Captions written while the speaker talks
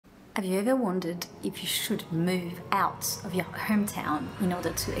Have you ever wondered if you should move out of your hometown in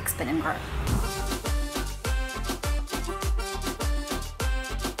order to expand and grow?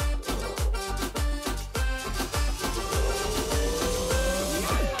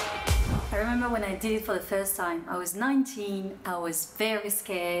 I remember when I did it for the first time. I was 19, I was very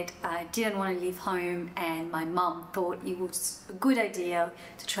scared, I didn't want to leave home, and my mom thought it was a good idea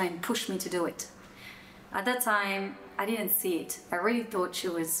to try and push me to do it. At that time, I didn't see it. I really thought she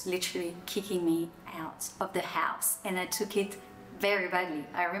was literally kicking me out of the house, and I took it very badly.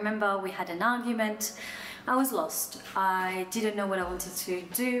 I remember we had an argument. I was lost. I didn't know what I wanted to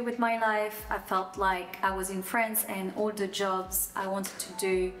do with my life. I felt like I was in France and all the jobs I wanted to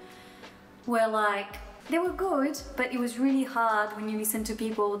do were like, they were good, but it was really hard when you listen to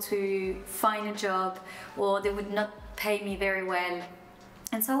people to find a job, or they would not pay me very well.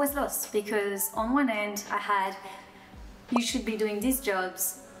 And so I was lost, because on one end I had, you should be doing these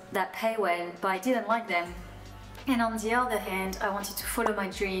jobs that pay well, but I didn't like them. And on the other hand, I wanted to follow my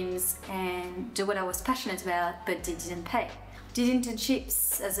dreams and do what I was passionate about, but they didn't pay. Did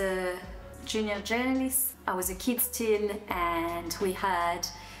internships as a junior journalist. I was a kid still, and we had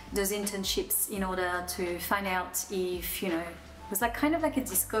those internships in order to find out if, it was like kind of like a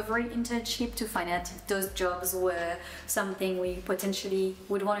discovery internship to find out if those jobs were something we potentially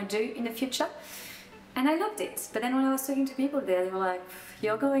would want to do in the future. And I loved it. But then when I was talking to people there, they were like,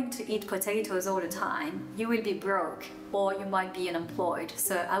 you're going to eat potatoes all the time, you will be broke, or you might be unemployed.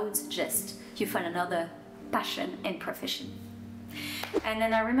 So I would suggest you find another passion and profession. And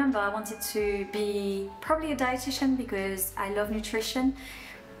then I remember I wanted to be probably a dietitian because I love nutrition.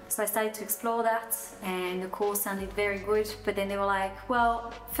 So I started to explore that, and the course sounded very good, but then they were like,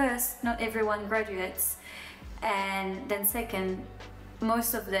 well, first, not everyone graduates, and then second,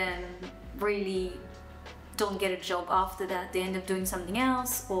 most of them really don't get a job after that. They end up doing something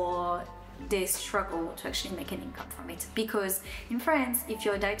else, or they struggle to actually make an income from it. Because in France, if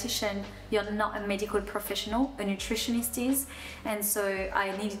you're a dietitian, you're not a medical professional, a nutritionist is. And so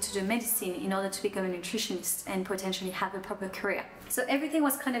I needed to do medicine in order to become a nutritionist and potentially have a proper career. So everything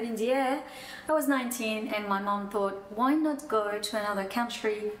was kind of in the air. I was 19, and my mom thought, why not go to another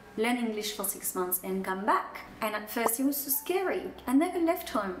country, learn English for 6 months and come back? And at first it was so scary. I never left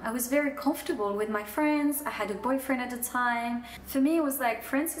home. I was very comfortable with my friends. I had a boyfriend at the time. For me, it was like,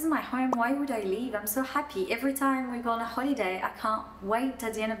 France is my home. Why would I leave? I'm so happy. Every time we go on a holiday, I can't wait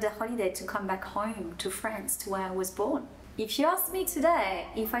at the end of the holiday to come back home to France, to where I was born. If you ask me today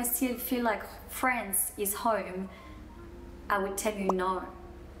if I still feel like France is home, I would tell you no.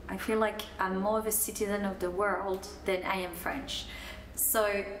 I feel like I'm more of a citizen of the world than I am French.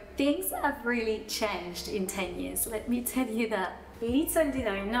 So things have really changed in 10 years. Let me tell you that. Little did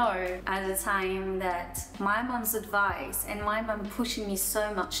I know at the time that my mom's advice and my mom pushing me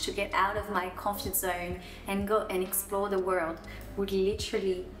so much to get out of my comfort zone and go and explore the world would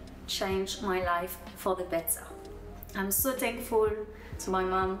literally change my life for the better. I'm so thankful to my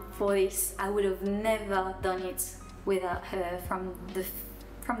mom for this. I would have never done it without her from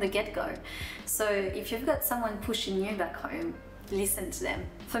the get-go. So if you've got someone pushing you back home, listen to them.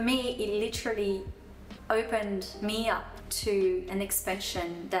 For me, it literally opened me up to an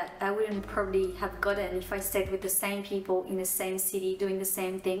expansion that I wouldn't probably have gotten if I stayed with the same people in the same city doing the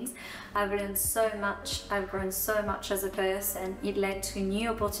same things. I've learned so much, I've grown so much as a person. It led to new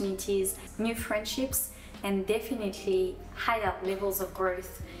opportunities, new friendships, and definitely higher levels of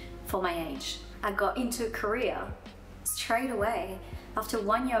growth for my age. I got into a career straight away. After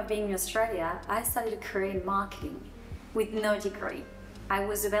 1 year of being in Australia, I started a career in marketing with no degree. I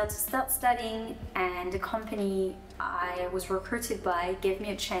was about to start studying, and the company I was recruited by gave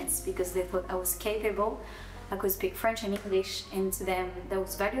me a chance because they thought I was capable. I could speak French and English, and to them that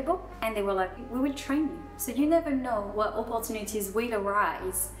was valuable. And they were like, we will train you. So you never know what opportunities will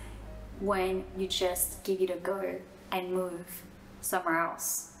arise when you just give it a go and move somewhere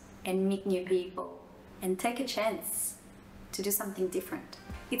else and meet new people and take a chance to do something different.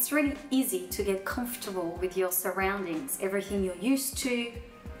 It's really easy to get comfortable with your surroundings, everything you're used to,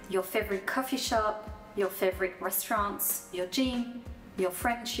 your favorite coffee shop, your favorite restaurants, your gym, your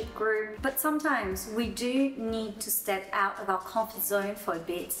friendship group. But sometimes we do need to step out of our comfort zone for a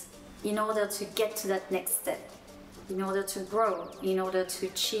bit in order to get to that next step, in order to grow, in order to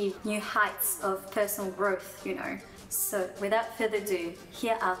achieve new heights of personal growth, So without further ado,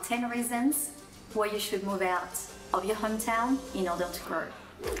 here are 10 reasons why you should move out of your hometown in order to grow.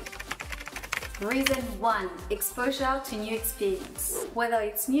 Reason 1, exposure to new experience. Whether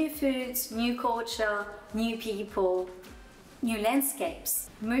it's new foods, new culture, new people, new landscapes,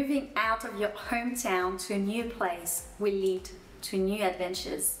 moving out of your hometown to a new place will lead to new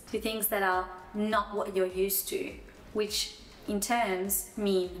adventures, to things that are not what you're used to, which in terms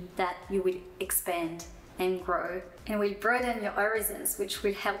mean that you will expand and grow and will broaden your horizons, which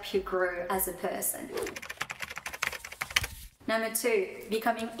will help you grow as a person. Number 2,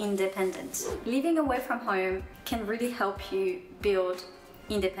 becoming independent. Living away from home can really help you build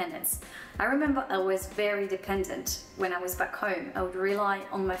independence. I remember I was very dependent when I was back home. I would rely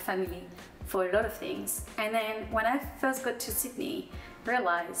on my family for a lot of things. And then when I first got to Sydney,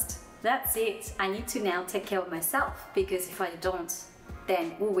 realized that's it. I need to now take care of myself, because if I don't,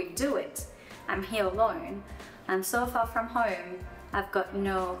 then who will do it? I'm here alone. I'm so far from home. I've got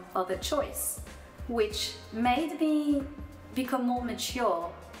no other choice, which made me become more mature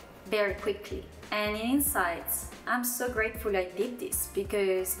very quickly. And in insights, I'm so grateful I did this,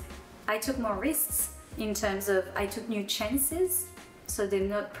 because I took more risks in terms of I took new chances. So they're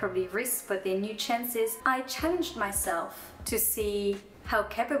not probably risks, but they're new chances. I challenged myself to see how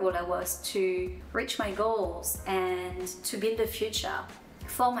capable I was to reach my goals and to build a future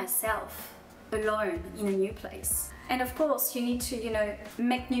for myself alone in a new place. And of course, you need to,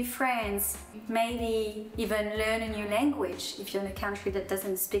 make new friends, maybe even learn a new language if you're in a country that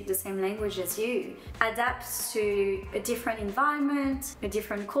doesn't speak the same language as you. Adapt to a different environment, a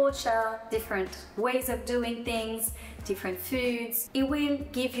different culture, different ways of doing things, different foods. It will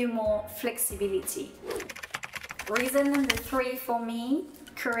give you more flexibility. Reason number 3 for me,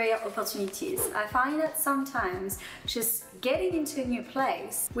 career opportunities. I find that sometimes just getting into a new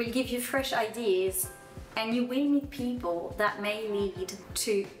place will give you fresh ideas, and you will meet people that may lead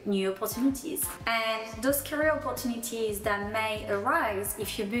to new opportunities. And those career opportunities that may arise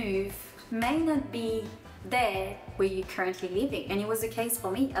if you move may not be there where you're currently living. And it was the case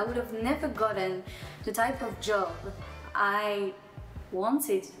for me. I would have never gotten the type of job I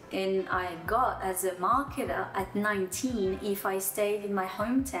wanted and I got as a marketer at 19 if I stayed in my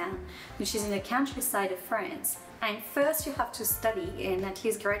hometown, which is in the countryside of France. And first you have to study and at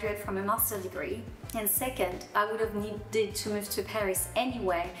least graduate from a master's degree. And second, I would have needed to move to Paris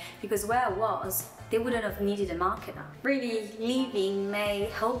anyway, because where I was, they wouldn't have needed a marketer. Really, leaving may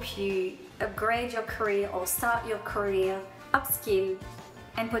help you upgrade your career or start your career, upskill,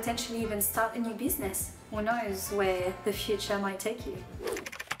 and potentially even start a new business. Who knows where the future might take you.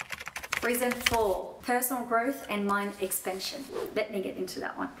 Reason 4, personal growth and mind expansion. Let me get into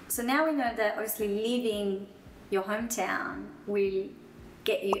that one. So now we know that obviously leaving your hometown will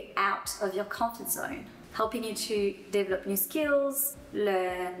get you out of your comfort zone, helping you to develop new skills,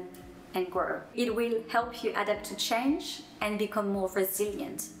 learn and grow. It will help you adapt to change and become more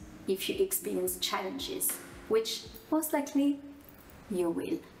resilient if you experience challenges, which most likely you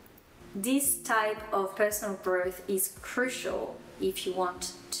will. This type of personal growth is crucial if you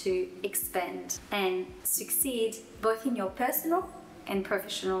want to expand and succeed both in your personal and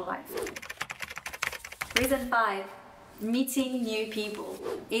professional life. Reason 5, meeting new people.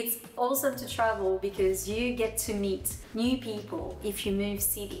 It's awesome to travel because you get to meet new people if you move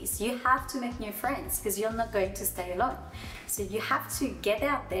cities. You have to make new friends because you're not going to stay alone. So you have to get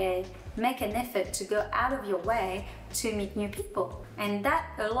out there, make an effort to go out of your way to meet new people. And that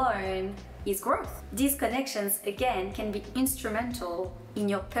alone is growth. These connections, again, can be instrumental in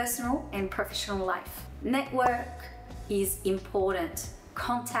your personal and professional life. Network is important.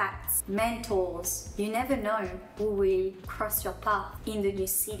 Contacts, mentors, you never know who will cross your path in the new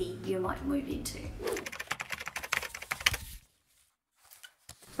city you might move into.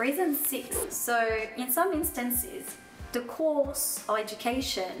 Reason 6. So in some instances, the course or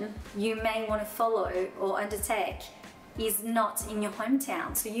education you may want to follow or undertake is not in your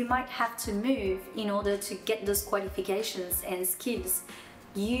hometown. So you might have to move in order to get those qualifications and skills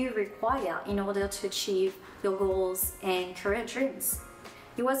you require in order to achieve your goals and career dreams.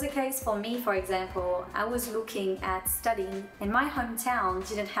 It was the case for me, for example. I was looking at studying and my hometown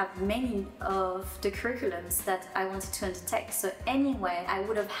didn't have many of the curriculums that I wanted to undertake. So anyway, I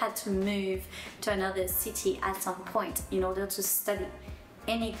would have had to move to another city at some point in order to study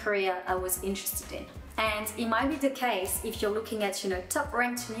any career I was interested in. And it might be the case if you're looking at, top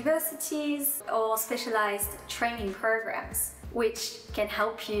ranked universities or specialized training programs, which can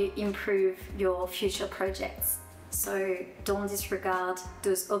help you improve your future projects. So don't disregard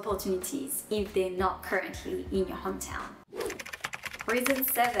those opportunities if they're not currently in your hometown. Reason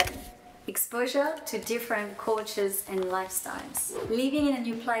 7, exposure to different cultures and lifestyles. Living in a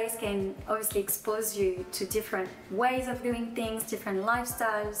new place can obviously expose you to different ways of doing things, different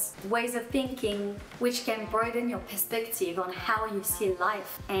lifestyles, ways of thinking, which can broaden your perspective on how you see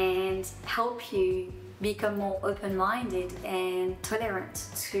life and help you become more open-minded and tolerant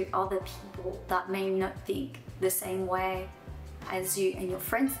to other people that may not think the same way as you and your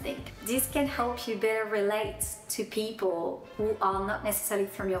friends think. This can help you better relate to people who are not necessarily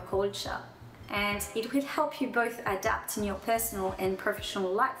from your culture. And it will help you both adapt in your personal and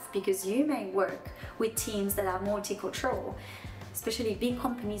professional life, because you may work with teams that are multicultural. Especially big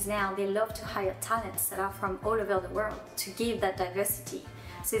companies now, they love to hire talents that are from all over the world to give that diversity.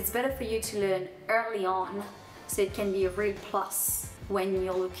 So it's better for you to learn early on, so it can be a real plus when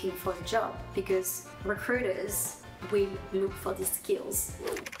you're looking for a job, because recruiters will look for these skills.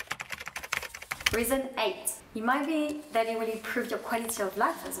 Reason 8. It might be that it will improve your quality of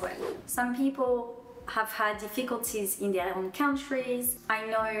life as well. Some people have had difficulties in their own countries. I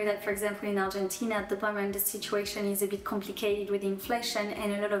know that, for example, in Argentina at the moment, the situation is a bit complicated with inflation,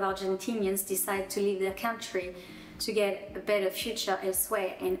 and a lot of Argentinians decide to leave their country to get a better future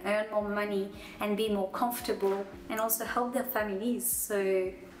elsewhere and earn more money and be more comfortable, and also help their families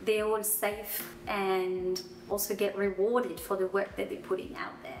so they're all safe and also get rewarded for the work that they're putting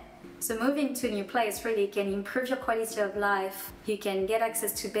out there. So moving to a new place really can improve your quality of life. You can get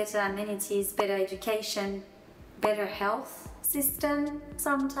access to better amenities, better education, better health system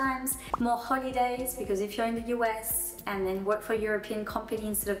sometimes, more holidays, because if you're in the US and then work for a European company,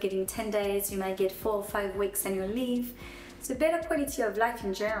 instead of getting 10 days, you might get 4 or 5 weeks annual leave. So better quality of life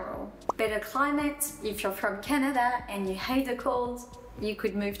in general. Better climate. If you're from Canada and you hate the cold, you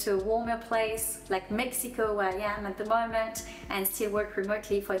could move to a warmer place like Mexico, where I am at the moment, and still work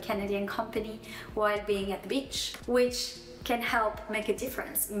remotely for a Canadian company while being at the beach, which can help make a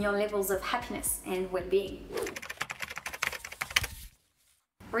difference in your levels of happiness and well-being.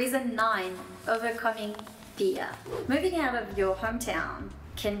 Reason 9. Overcoming fear. Moving out of your hometown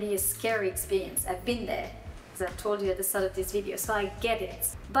can be a scary experience. I've been there, as I've told you at the start of this video, so I get it.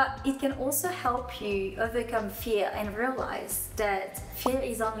 But it can also help you overcome fear and realize that fear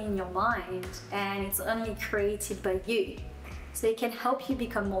is only in your mind and it's only created by you. So it can help you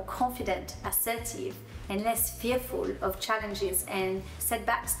become more confident, assertive, and less fearful of challenges and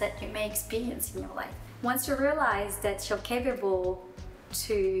setbacks that you may experience in your life. Once you realize that you're capable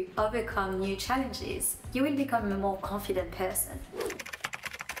to overcome new challenges, you will become a more confident person.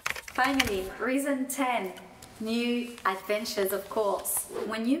 Finally, reason 10. New adventures, of course.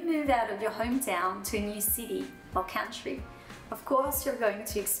 When you move out of your hometown to a new city or country, of course you're going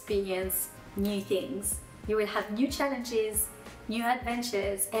to experience new things. You will have new challenges, new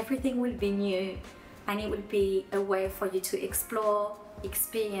adventures, everything will be new, and it will be a way for you to explore,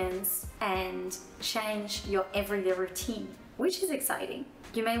 experience, and change your everyday routine, which is exciting.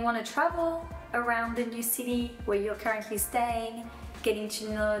 You may want to travel around the new city where you're currently staying, getting to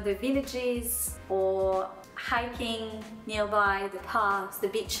know the villages, or hiking nearby, the parks, the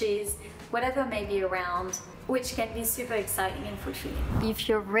beaches, whatever may be around, which can be super exciting and fulfilling. If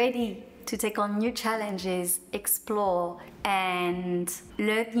you're ready to take on new challenges, explore and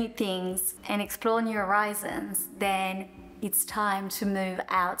learn new things and explore new horizons, then it's time to move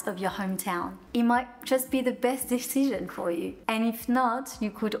out of your hometown. It might just be the best decision for you. And if not,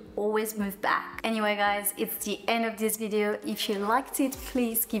 you could always move back. Anyway guys, it's the end of this video. If you liked it,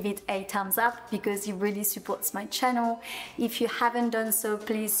 please give it a thumbs up because it really supports my channel. If you haven't done so,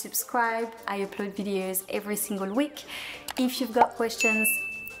 please subscribe. I upload videos every single week. If you've got questions,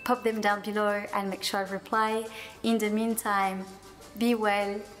 pop them down below and make sure I reply. In the meantime, be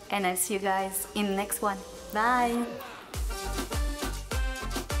well, and I'll see you guys in the next one. Bye!